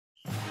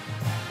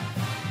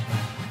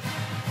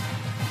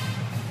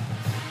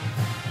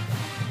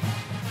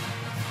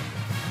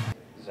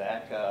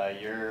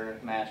your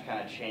match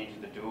kind of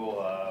changed the duel.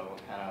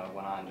 What kind of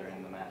went on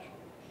during the match?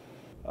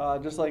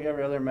 Just like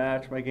every other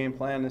match, my game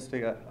plan is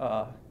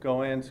to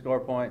go in, score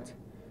points.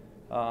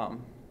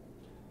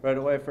 Right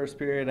away, first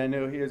period, I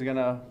knew he was going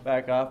to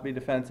back off, be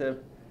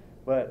defensive,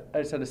 but I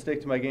just had to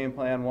stick to my game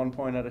plan 1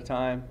 point at a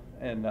time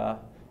and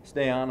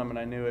stay on him, and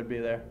I knew it'd be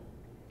there.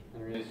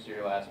 This is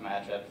your last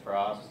match at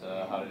Frost.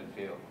 How did it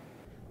feel?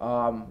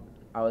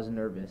 I was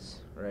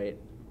nervous, right?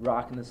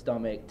 Rock in the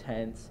stomach,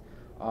 tense.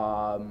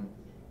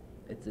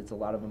 It's a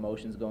lot of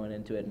emotions going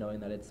into it, knowing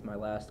that it's my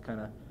last kind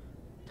of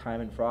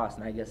time in Frost.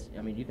 And I guess,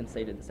 I mean, you can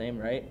say it the same,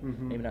 right?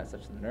 Mm-hmm. Maybe not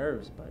such the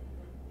nerves, but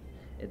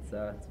it's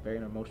very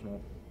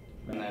emotional.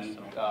 And then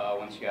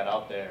once you got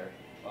out there,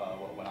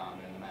 what went on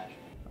in the match?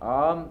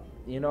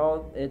 You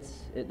know,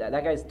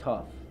 that guy's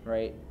tough,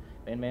 right?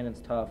 Van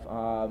Manen's tough.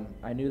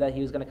 I knew that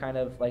he was going to kind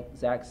of, like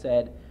Zach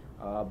said,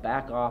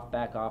 back off,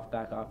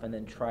 and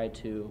then try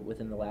to,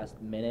 within the last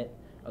minute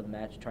of the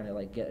match, trying to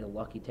like get a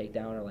lucky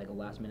takedown or like a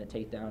last-minute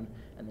takedown,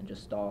 and then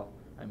just stall.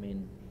 I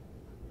mean,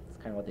 it's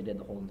kind of what they did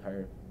the whole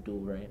entire duel,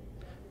 right?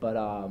 But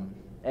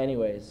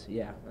anyways,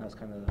 yeah, that was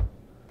kind of the...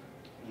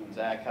 And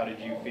Zach, how did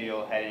you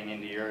feel heading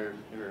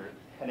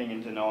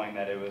into knowing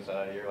that it was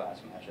your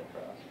last match at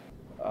Frost?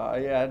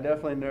 Yeah,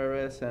 definitely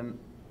nervous and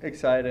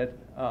excited.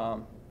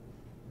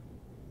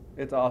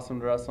 It's awesome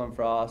to wrestle in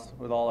Frost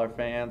with all our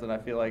fans, and I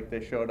feel like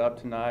they showed up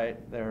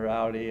tonight. They were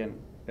rowdy, and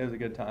it was a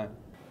good time.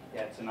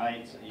 Yeah,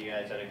 tonight you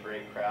guys had a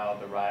great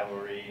crowd, the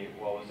rivalry.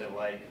 What was it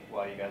like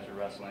while you guys were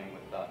wrestling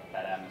with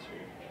that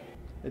atmosphere?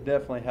 It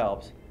definitely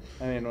helps.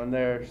 I mean, when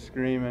they're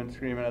screaming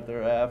at the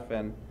ref,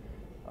 and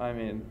I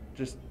mean,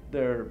 just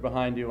they're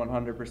behind you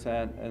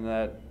 100%, and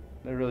that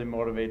really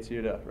motivates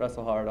you to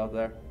wrestle hard out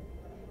there.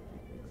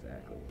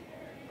 Exactly.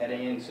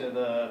 Heading into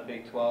the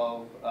Big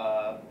 12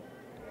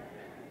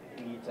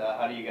 meet,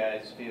 how do you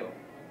guys feel?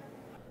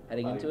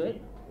 Heading into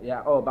it?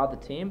 Yeah. Oh, about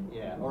the team?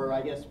 Yeah, or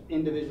I guess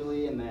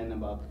individually and then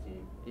about the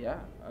team. Yeah.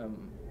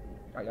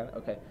 I got it.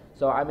 Okay.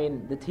 So I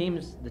mean, the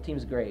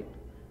team's great,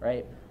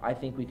 right? I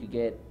think we could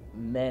get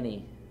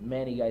many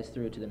guys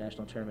through to the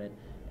national tournament,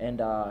 and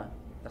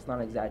that's not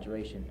an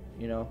exaggeration.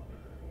 You know,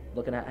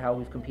 looking at how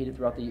we've competed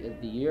throughout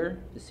the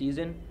year, the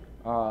season,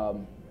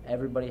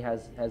 everybody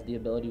has the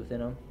ability within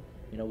them.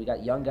 You know, we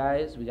got young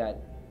guys, we got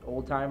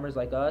old timers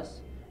like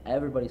us.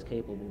 Everybody's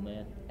capable,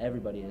 man.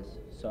 Everybody is.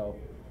 So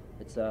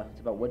it's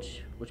about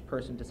which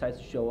person decides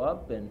to show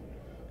up, and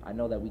I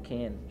know that we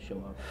can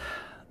show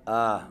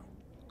up.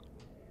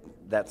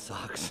 That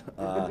sucks.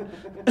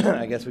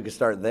 I guess we could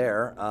start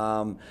there.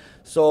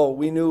 So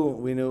we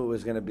knew it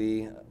was going to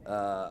be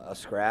a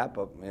scrap.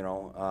 You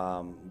know,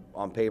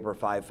 on paper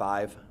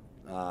 5-5.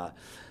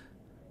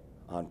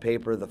 On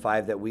paper, the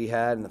 5 that we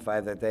had and the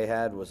 5 that they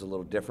had was a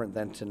little different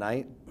than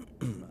tonight.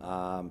 You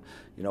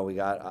know,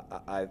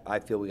 I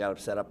feel we got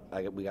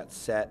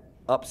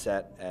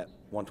upset at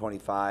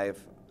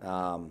 125,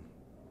 and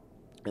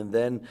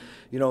then,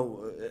 you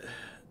know,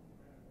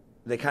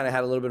 they kind of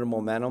had a little bit of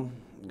momentum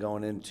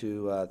going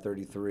into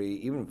 33,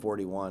 even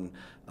 41.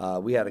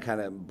 We had to kind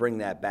of bring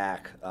that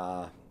back.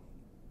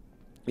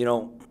 You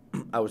know,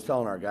 I was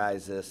telling our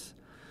guys this,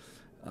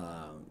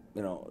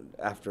 you know,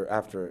 after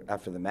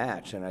the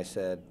match, and I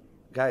said,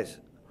 guys,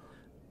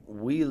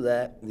 we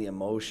let the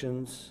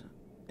emotions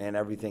and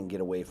everything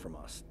get away from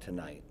us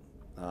tonight.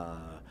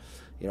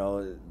 You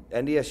know,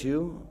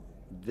 NDSU,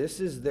 this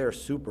is their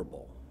Super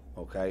Bowl,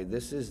 okay?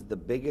 This is the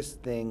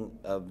biggest thing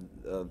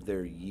of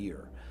their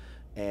year.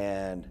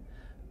 And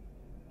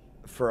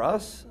for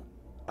us,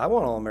 I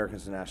want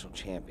All-Americans and national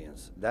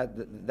champions.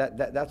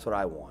 That's what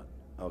I want,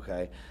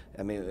 okay?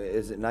 I mean,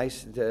 is it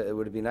nice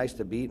would it be nice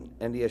to beat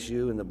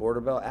NDSU in the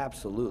Border Belt?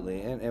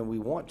 Absolutely, and we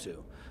want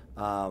to.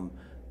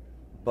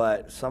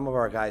 But some of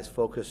our guys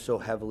focused so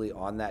heavily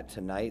on that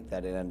tonight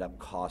that it ended up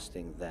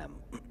costing them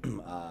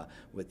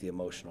with the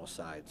emotional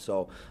side.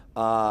 So,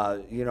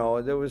 you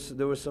know, there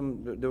were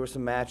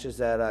some matches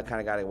that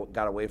kind of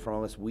got away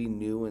from us. We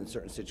knew in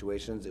certain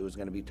situations it was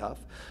going to be tough,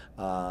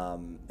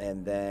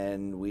 and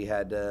then we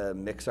had to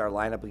mix our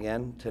lineup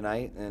again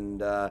tonight,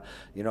 and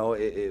you know,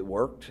 it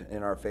worked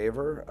in our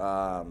favor.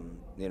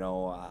 You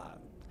know.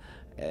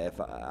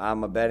 If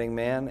I'm a betting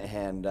man,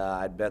 and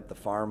I'd bet the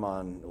farm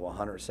on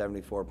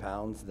 174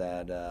 pounds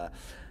that, I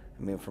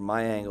mean, from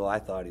my angle, I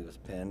thought he was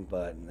pinned,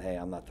 but hey,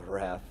 I'm not the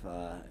ref.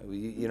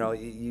 You know,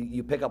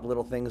 you pick up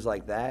little things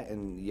like that,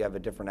 and you have a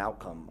different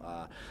outcome.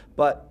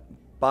 But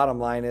bottom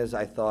line is,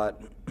 I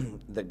thought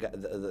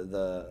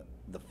the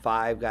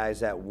 5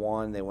 guys that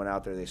won, they went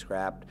out there, they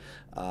scrapped.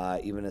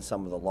 Even in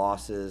some of the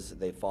losses,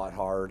 they fought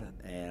hard,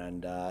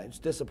 and it's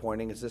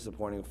disappointing. It's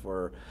disappointing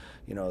for,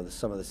 you know,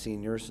 some of the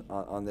seniors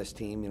on this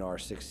team. You know, our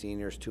 6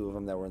 seniors, 2 of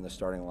them that were in the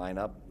starting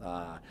lineup.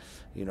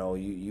 You know,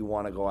 you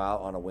want to go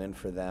out on a win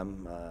for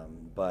them,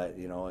 but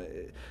you know,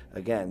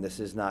 again, this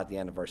is not the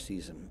end of our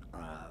season.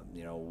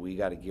 You know, we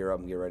got to gear up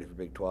and get ready for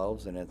Big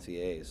 12s and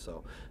NCAAs.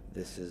 So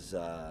this is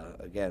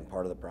again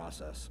part of the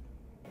process.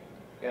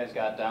 You guys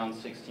got down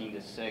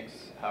 16-6.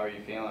 How are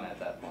you feeling at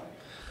that point?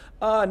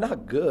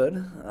 Not good.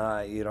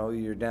 You know,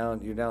 you're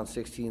down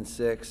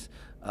 16-6.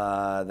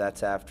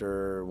 That's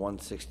after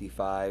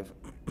 165.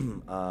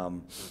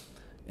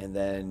 And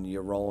then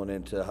you're rolling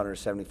into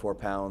 174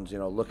 pounds.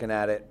 Looking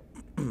at it,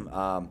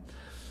 there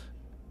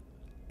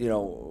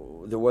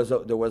was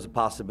a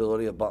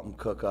possibility of bump and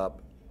cook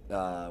up.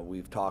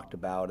 We've talked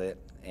about it,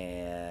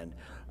 and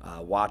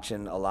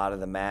watching a lot of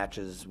the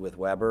matches with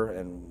Weber,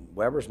 and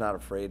Weber's not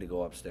afraid to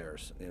go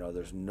upstairs.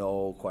 There's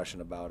no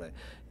question about it.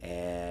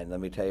 And let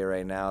me tell you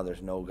right now,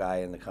 there's no guy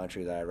in the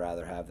country that I'd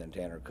rather have than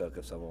Tanner Cook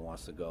if someone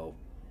wants to go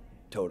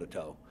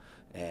toe-to-toe.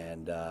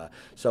 And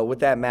so with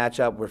that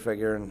matchup, we're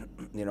figuring,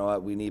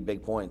 we need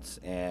big points.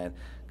 And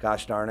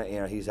gosh darn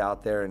it, he's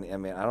out there, and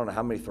I don't know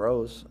how many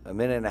throws, a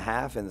minute and a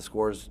half, and the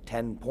score's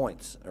 10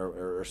 points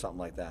or something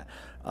like that.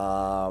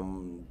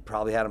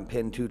 Probably had him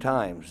pinned 2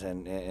 times,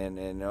 and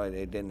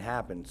it didn't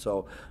happen.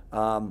 So,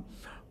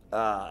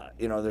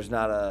 there's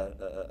not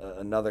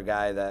another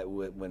guy that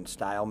when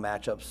style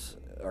matchups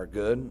are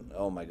good,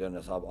 oh my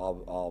goodness,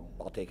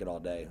 I'll take it all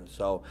day.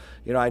 So,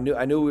 I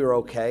knew we were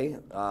okay.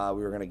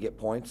 We were going to get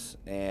points,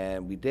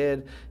 and we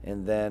did.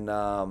 And then,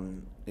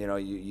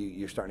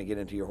 you're starting to get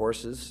into your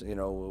horses,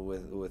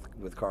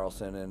 with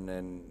Carlson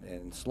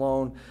and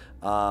Sloan.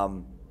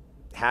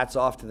 Hats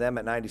off to them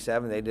at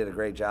 97. They did a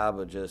great job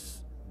of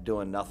just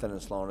doing nothing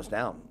and slowing us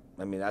down.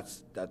 I mean, that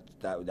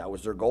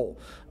was their goal.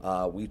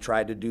 We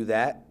tried to do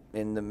that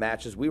in the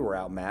matches we were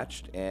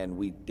outmatched, and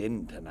we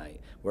didn't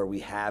tonight, where we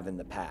have in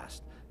the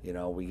past.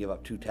 We give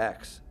up 2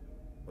 techs.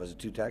 Was it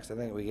 2 techs? I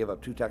think we gave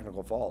up 2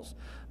 technical falls.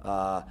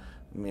 And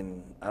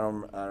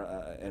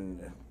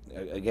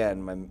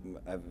again,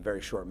 I have a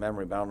very short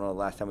memory, but I don't know the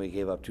last time we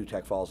gave up 2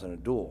 tech falls in a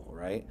duel,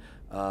 right?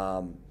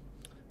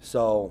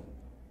 So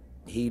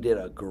he did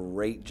a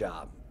great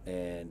job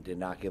and did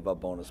not give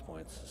up bonus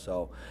points.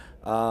 So,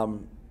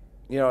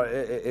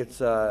 it's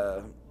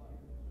a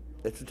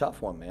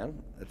tough one,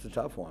 man. It's a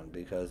tough one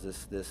because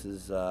this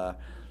is, the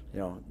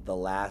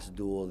last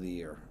duel of the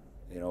year.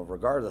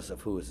 Regardless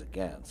of who it's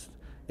against,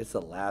 it's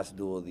the last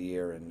duel of the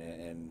year,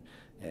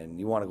 and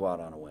you want to go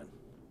out on a win.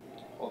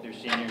 Both your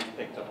seniors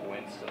picked up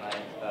wins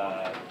tonight.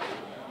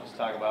 Let's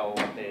talk about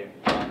what they've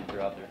done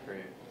throughout their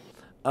career.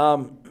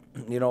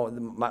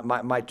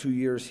 My 2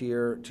 years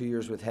here, 2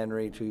 years with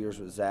Henry, 2 years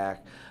with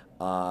Zach.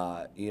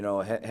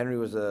 Henry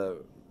was a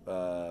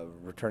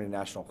returning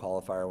national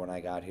qualifier when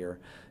I got here,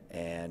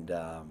 and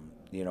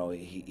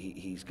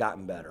he's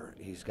gotten better.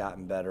 He's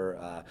gotten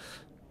better.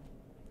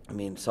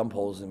 Some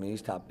polls,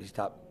 he's top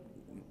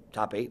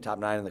 8, top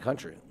 9 in the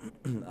country.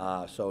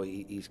 So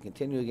he's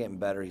continually getting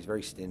better. He's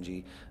very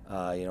stingy,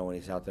 when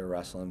he's out there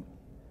wrestling.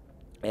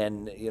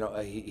 And,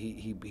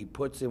 he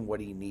puts in what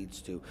he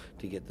needs to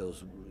get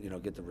those,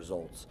 get the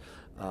results.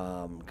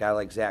 Guy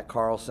like Zach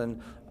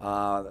Carlson,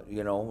 I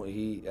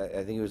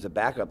think he was a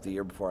backup the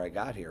year before I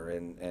got here.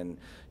 And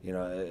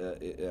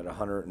at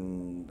 100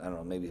 and, I don't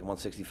know, maybe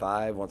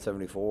 165,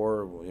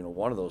 174,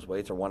 one of those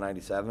weights, or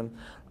 197.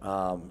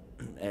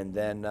 And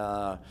then,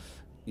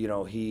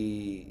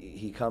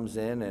 he comes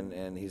in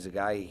and he's a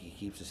guy, he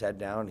keeps his head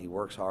down, he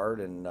works hard,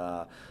 and,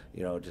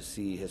 to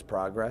see his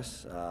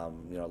progress.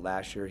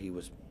 Last year he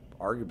was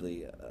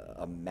arguably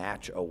a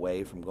match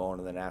away from going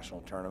to the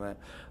national tournament,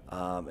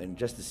 and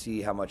just to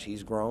see how much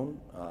he's grown,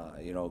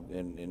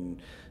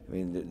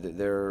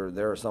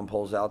 there are some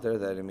polls out there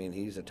that,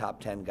 he's a top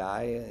 10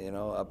 guy,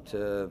 up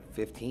to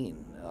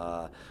 15.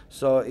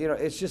 So,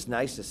 it's just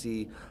nice to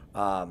see,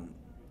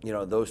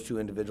 those 2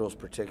 individuals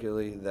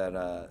particularly that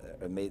are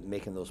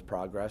making that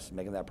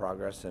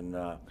progress,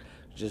 and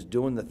just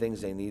doing the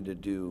things they need to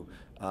do,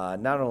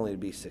 not only to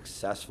be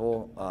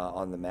successful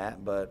on the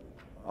mat, but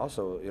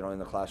also in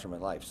the classroom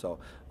and life. So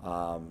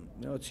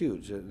it's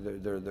huge.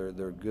 They're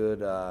good.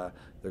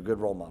 They're good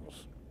role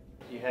models.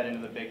 You head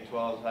into the Big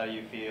 12. How do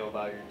you feel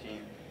about your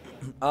team?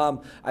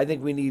 I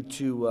think we need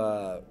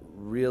to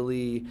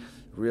really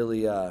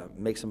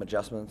make some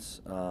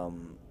adjustments.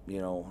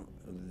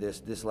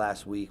 This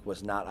last week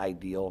was not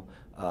ideal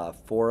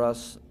for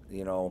us,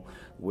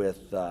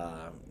 with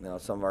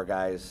some of our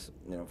guys,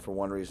 for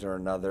one reason or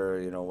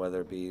another,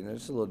 whether it be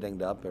just a little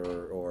dinged up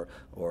or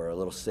a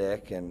little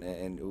sick,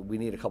 and we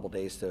need a couple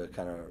days to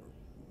kind of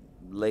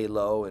lay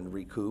low and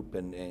recoup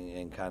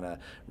and kind of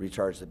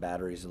recharge the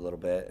batteries a little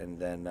bit, and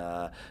then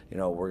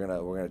we're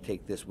gonna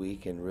take this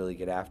week and really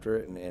get after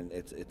it, and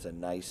it's a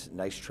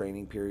nice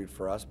training period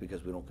for us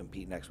because we don't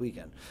compete next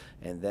weekend,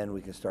 and then we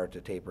can start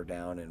to taper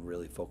down and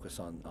really focus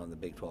on the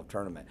Big 12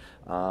 tournament.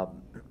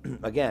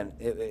 Again,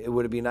 it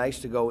would be nice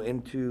to go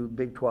into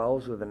Big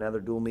 12s with another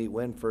dual meet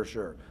win for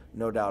sure,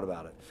 no doubt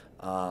about it,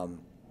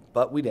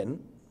 but we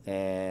didn't.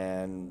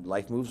 And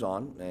life moves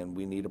on, and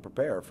we need to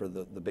prepare for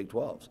the Big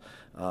 12s.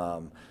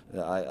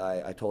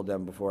 I told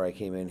them before I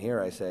came in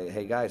here, I say,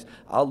 hey guys,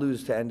 I'll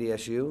lose to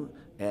NDSU,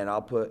 and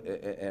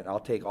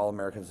I'll take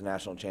All-Americans and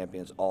national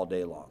champions all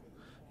day long.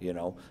 You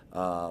know,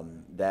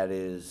 that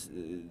is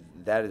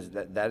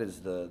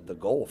the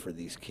goal for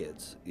these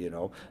kids. You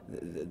know,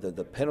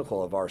 the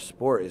pinnacle of our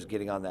sport is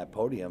getting on that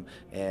podium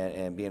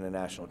and being a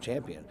national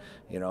champion.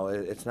 You know,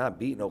 it's not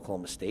beating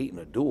Oklahoma State in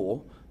a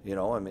duel. You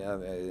know, I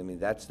mean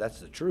that's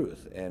the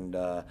truth. And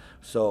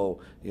so,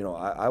 you know,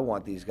 I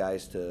want these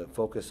guys to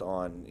focus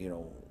on, you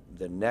know,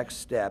 the next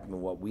step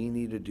and what we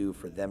need to do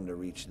for them to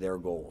reach their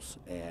goals.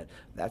 And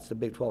that's the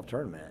Big 12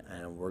 tournament.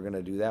 And we're going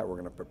to do that. We're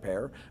going to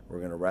prepare. We're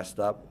going to rest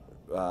up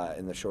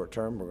in the short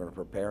term. We're going to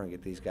prepare and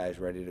get these guys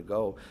ready to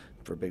go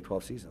for Big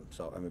 12 season.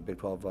 So, I mean, Big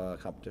 12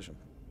 competition.